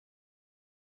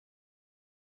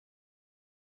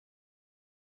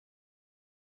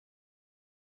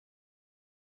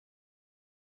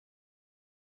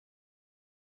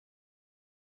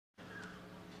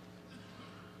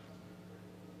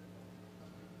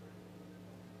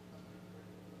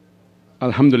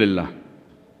Alhamdulillah.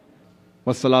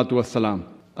 Wassalatu wassalam.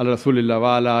 Ala Rasulillah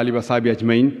wa ala alihi wa sahbihi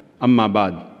ajmain. Amma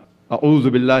ba'd.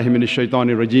 A'udhu billahi minash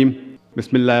shaitanir rajim.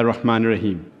 Bismillahir rahmanir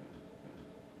rahim.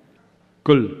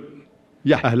 Kul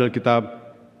ya ahlal kitab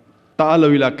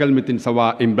ta'alaw ila kalmatin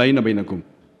sawa'in bayna bainakum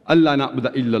alla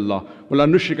na'budu illa Allah wa la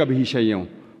nushrika bihi shay'an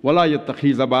wa la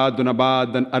yattakhiza ba'duna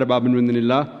ba'dan arbaban min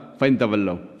dunillah fa in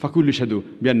tawallaw faqul ashhadu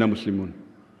bi anna muslimun.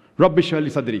 Rabbi shrah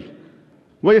li sadri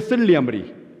wa yassir li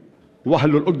amri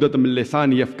wahlul 'uqdatam min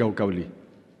lisani yafqahu qawli.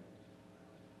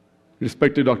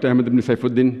 Respected Dr. Ahmed ibn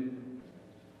Saifuddin,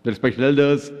 the respected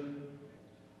elders,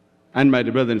 and my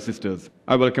dear brothers and sisters,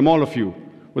 I welcome all of you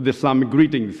with the Islamic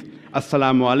greetings.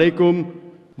 Assalamu alaikum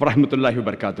wa rahmatullahi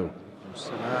wa barakatuh.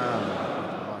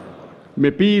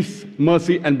 May peace,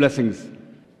 mercy, and blessings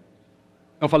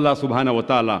of Allah subhanahu wa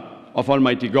ta'ala, of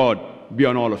Almighty God, be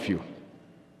on all of you.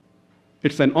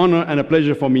 It's an honor and a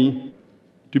pleasure for me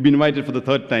to be invited for the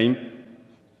third time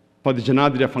for the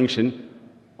Janadira function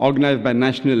organized by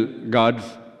National Guards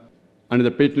under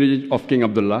the patronage of King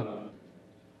Abdullah.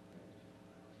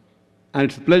 And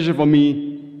it's a pleasure for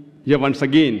me here once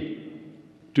again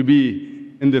to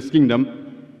be in this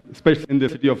kingdom, especially in the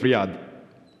city of Riyadh.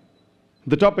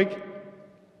 The topic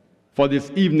for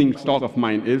this evening's talk of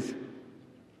mine is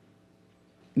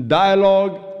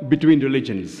dialogue between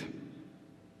religions.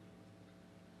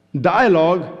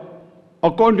 Dialogue,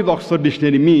 according to the Oxford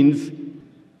Dictionary, means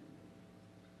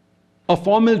a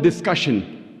formal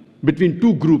discussion between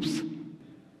two groups,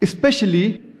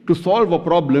 especially to solve a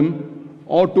problem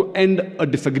or to end a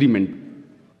disagreement.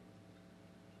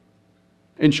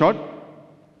 In short,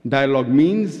 dialogue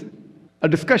means a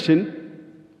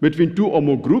discussion between two or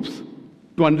more groups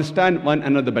to understand one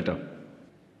another better.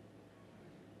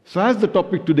 So as the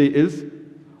topic today is,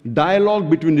 dialogue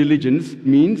between religions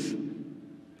means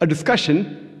a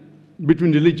discussion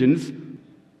between religions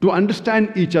to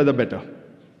understand each other better.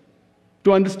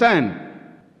 To understand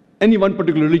any one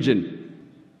particular religion,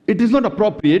 it is not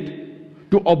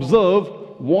appropriate to observe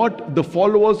what the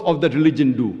followers of that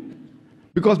religion do.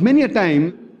 Because many a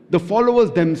time, the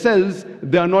followers themselves,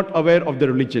 they are not aware of the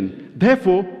religion.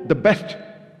 Therefore, the best,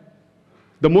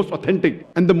 the most authentic,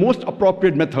 and the most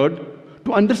appropriate method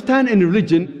to understand any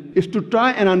religion is to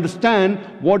try and understand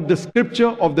what the scripture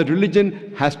of the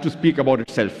religion has to speak about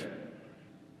itself.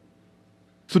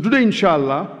 So today,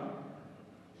 inshallah,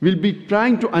 we'll be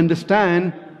trying to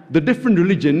understand the different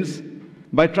religions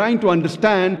by trying to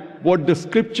understand what the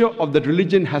scripture of that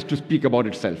religion has to speak about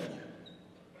itself.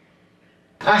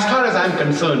 As far as I'm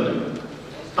concerned,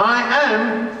 I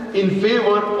am in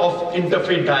favor of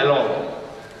interfaith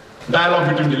dialogue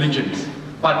between religions.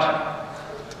 But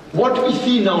what we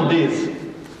see nowadays,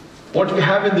 what we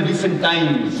have in the recent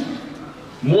times,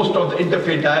 most of the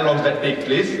interfaith dialogues that take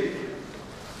place,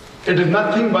 it is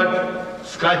nothing but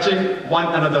scratching one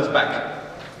another's back.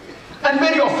 And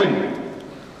very often,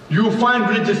 you find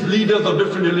religious leaders of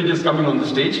different religions coming on the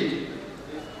stage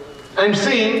and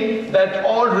saying that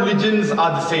all religions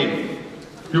are the same.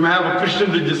 You may have a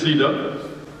Christian religious leader.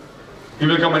 He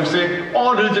will come and say,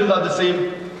 all religions are the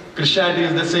same. Christianity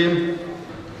is the same.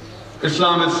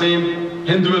 Islam is the same.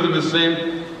 Hinduism is the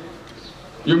same.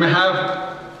 You may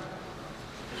have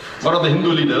one of the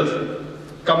Hindu leaders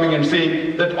coming and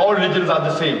saying that all religions are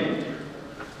the same.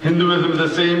 Hinduism is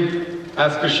the same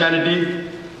as Christianity.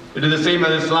 It is the same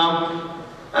as Islam.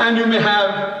 And you may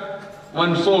have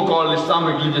one so-called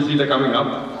Islamic religious leader coming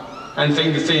up and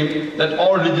saying the same, that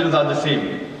all religions are the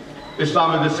same.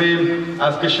 Islam is the same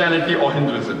as Christianity or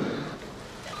Hinduism.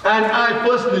 And I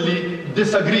personally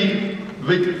disagree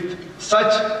with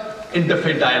such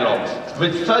interfaith dialogues,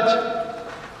 with such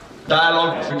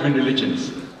dialogues between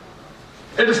religions.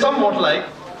 It is somewhat like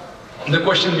the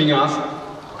question being asked,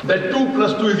 that 2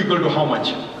 plus 2 is equal to how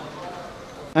much?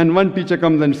 And one teacher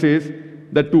comes and says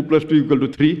that 2 plus 2 is equal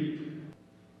to 3.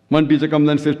 One teacher comes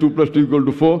and says 2 plus 2 is equal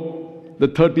to 4. The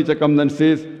third teacher comes and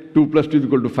says 2 plus 2 is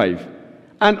equal to 5.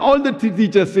 And all the three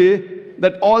teachers say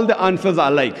that all the answers are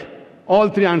alike. All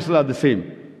three answers are the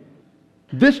same.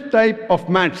 This type of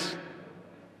maths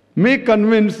may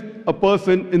convince a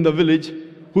person in the village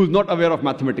who is not aware of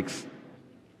mathematics.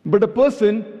 But a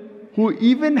person who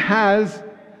even has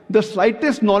the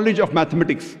slightest knowledge of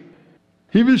mathematics,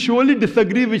 he will surely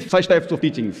disagree with such types of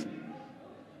teachings.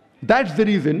 That's the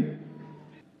reason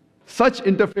such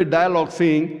interfaith dialogue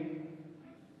saying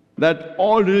that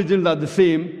all religions are the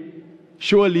same,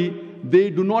 surely they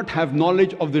do not have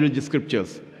knowledge of the religious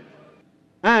scriptures.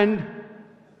 And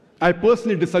I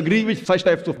personally disagree with such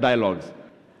types of dialogues.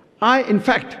 I, in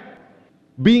fact,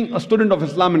 being a student of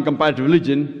Islam and comparative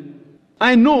religion,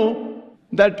 I know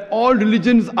that all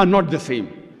religions are not the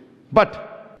same.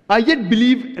 But I yet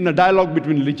believe in a dialogue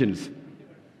between religions.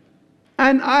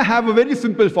 And I have a very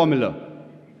simple formula.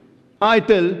 I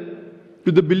tell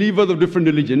to the believers of different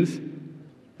religions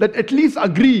that at least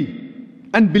agree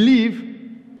and believe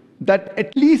that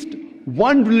at least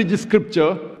one religious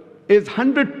scripture is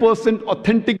 100%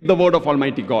 authentic, the word of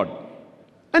Almighty God.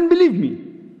 And believe me,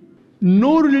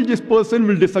 no religious person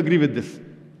will disagree with this,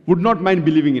 would not mind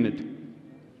believing in it.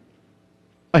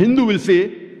 A Hindu will say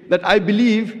that I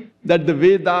believe that the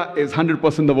Veda is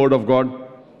 100% the word of God.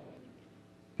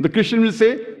 The Christian will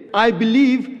say, I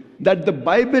believe that the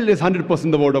Bible is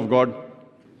 100% the word of God.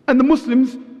 And the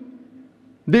Muslims,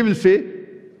 they will say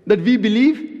that we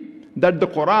believe that the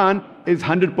Quran is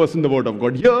 100% the word of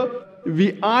God. Here,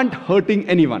 we aren't hurting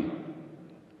anyone.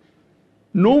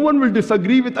 No one will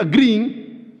disagree with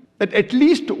agreeing that at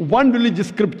least one religious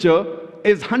scripture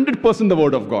is 100% the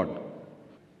word of God.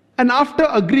 And after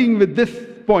agreeing with this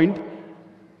point,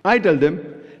 I tell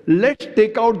them, let's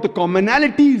take out the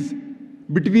commonalities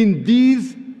between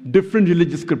these different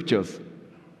religious scriptures.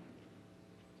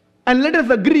 And let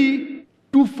us agree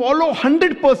to follow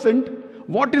 100%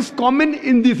 what is common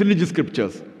in these religious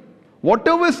scriptures.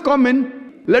 Whatever is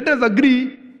common, let us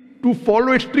agree to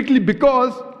follow it strictly,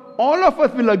 because all of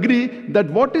us will agree that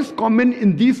what is common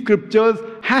in these scriptures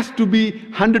has to be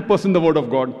 100% the word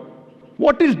of God.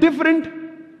 What is different,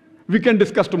 we can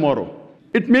discuss tomorrow.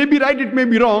 It may be right, it may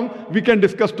be wrong, we can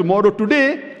discuss tomorrow.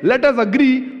 Today, let us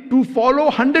agree to follow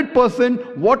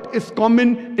 100% what is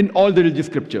common in all the religious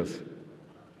scriptures.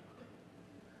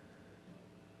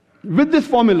 With this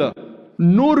formula,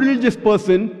 no religious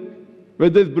person,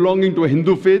 whether it's belonging to a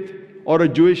Hindu faith, or a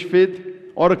Jewish faith,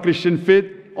 or a Christian faith,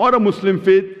 or a Muslim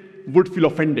faith, would feel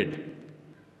offended.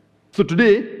 So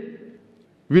today,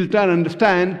 we'll try and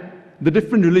understand the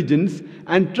different religions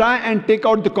and try and take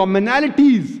out the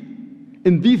commonalities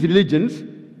in these religions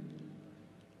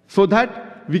so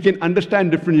that we can understand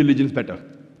different religions better.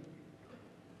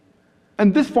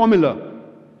 And this formula,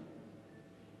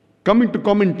 coming to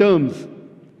common terms,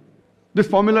 this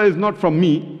formula is not from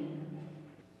me,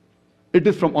 it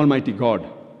is from Almighty God.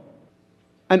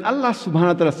 And Allah subhanahu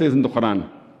wa ta'ala says in the Quran,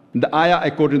 the ayah I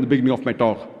quoted in the beginning of my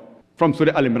talk, from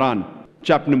Surah Al-Imran,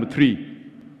 chapter number 3,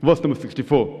 verse number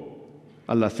 64.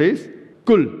 Allah says,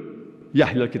 Kul, ya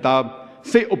ahlal kitab,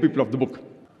 say, O people of the book,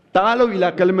 ta'alaw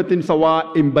ila kalimatin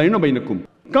sawa'in bayna bainakum.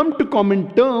 Come to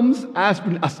common terms as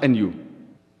between us and you.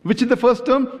 Which is the first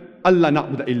term? Allah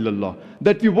na'budu illallah.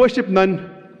 That we worship none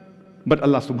but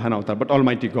Allah subhanahu wa ta'ala, but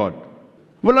Almighty God.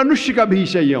 Wala nushrika bihi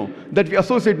shay'an. That we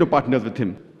associate no partners with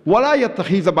Him. Wala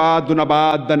yattakhiza ba'duna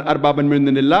ba'dan arbaban min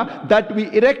dunillah. That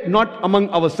we erect not among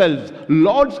ourselves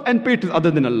lords and patrons other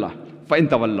than Allah. فَإِن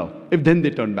تَوَلَّوْا. If then they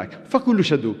turn back, فَقُولُوا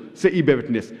شَهِدُوا. Say, ye bear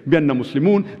witness, بِأَنَّا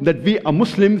مُسْلِمُونَ, that we are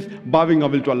Muslims bowing our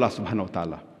will to Allah subhanahu wa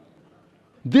ta'ala.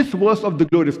 This verse of the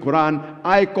glorious Quran,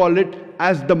 I call it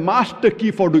as the master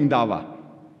key for doing dawah.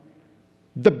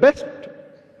 The best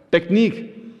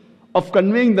technique of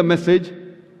conveying the message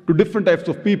to different types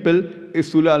of people is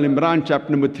Surah Al-Imran,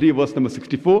 chapter number 3, verse number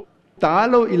 64.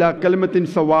 تَعَالَوْا إِلَىٰ كَلِمَةٍ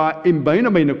سَوَاءٍ بَيْنَ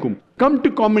بَيْنَكُمْ. Come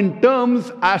to common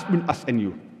terms as between us and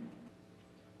you.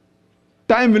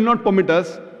 Time will not permit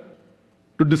us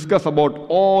to discuss about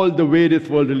all the various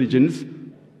world religions.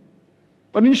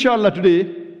 But inshallah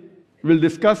today, we'll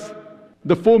discuss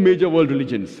the 4 major world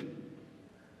religions: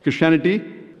 Christianity,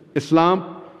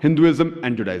 Islam, Hinduism,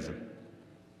 and Judaism.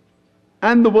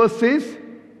 And the verse says,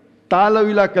 Ta'alaw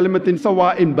ila kalimatin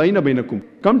sawa'in bayna bainakum.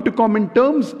 Come to common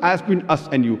terms as between us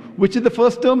and you. Which is the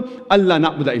first term? Allah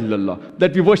na'budu illallah.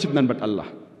 That we worship none but Allah.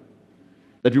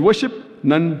 That we worship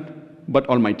none but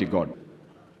Almighty God.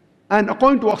 And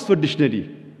according to Oxford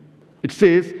Dictionary, it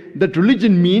says that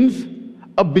religion means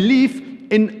a belief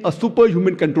in a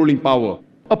superhuman controlling power,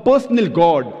 a personal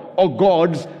God or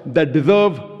gods that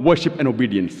deserve worship and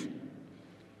obedience.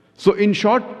 So in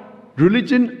short,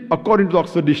 religion, according to the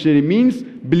Oxford Dictionary, means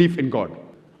belief in God.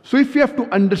 So if you have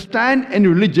to understand any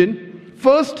religion,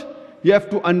 first you have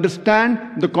to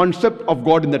understand the concept of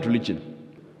God in that religion.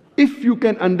 If you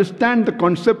can understand the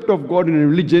concept of God in a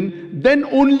religion, then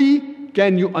only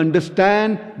can you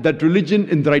understand that religion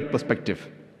in the right perspective.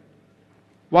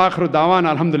 Wa akhiru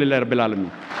da'wana alhamdulillahi rabbil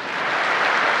alamin.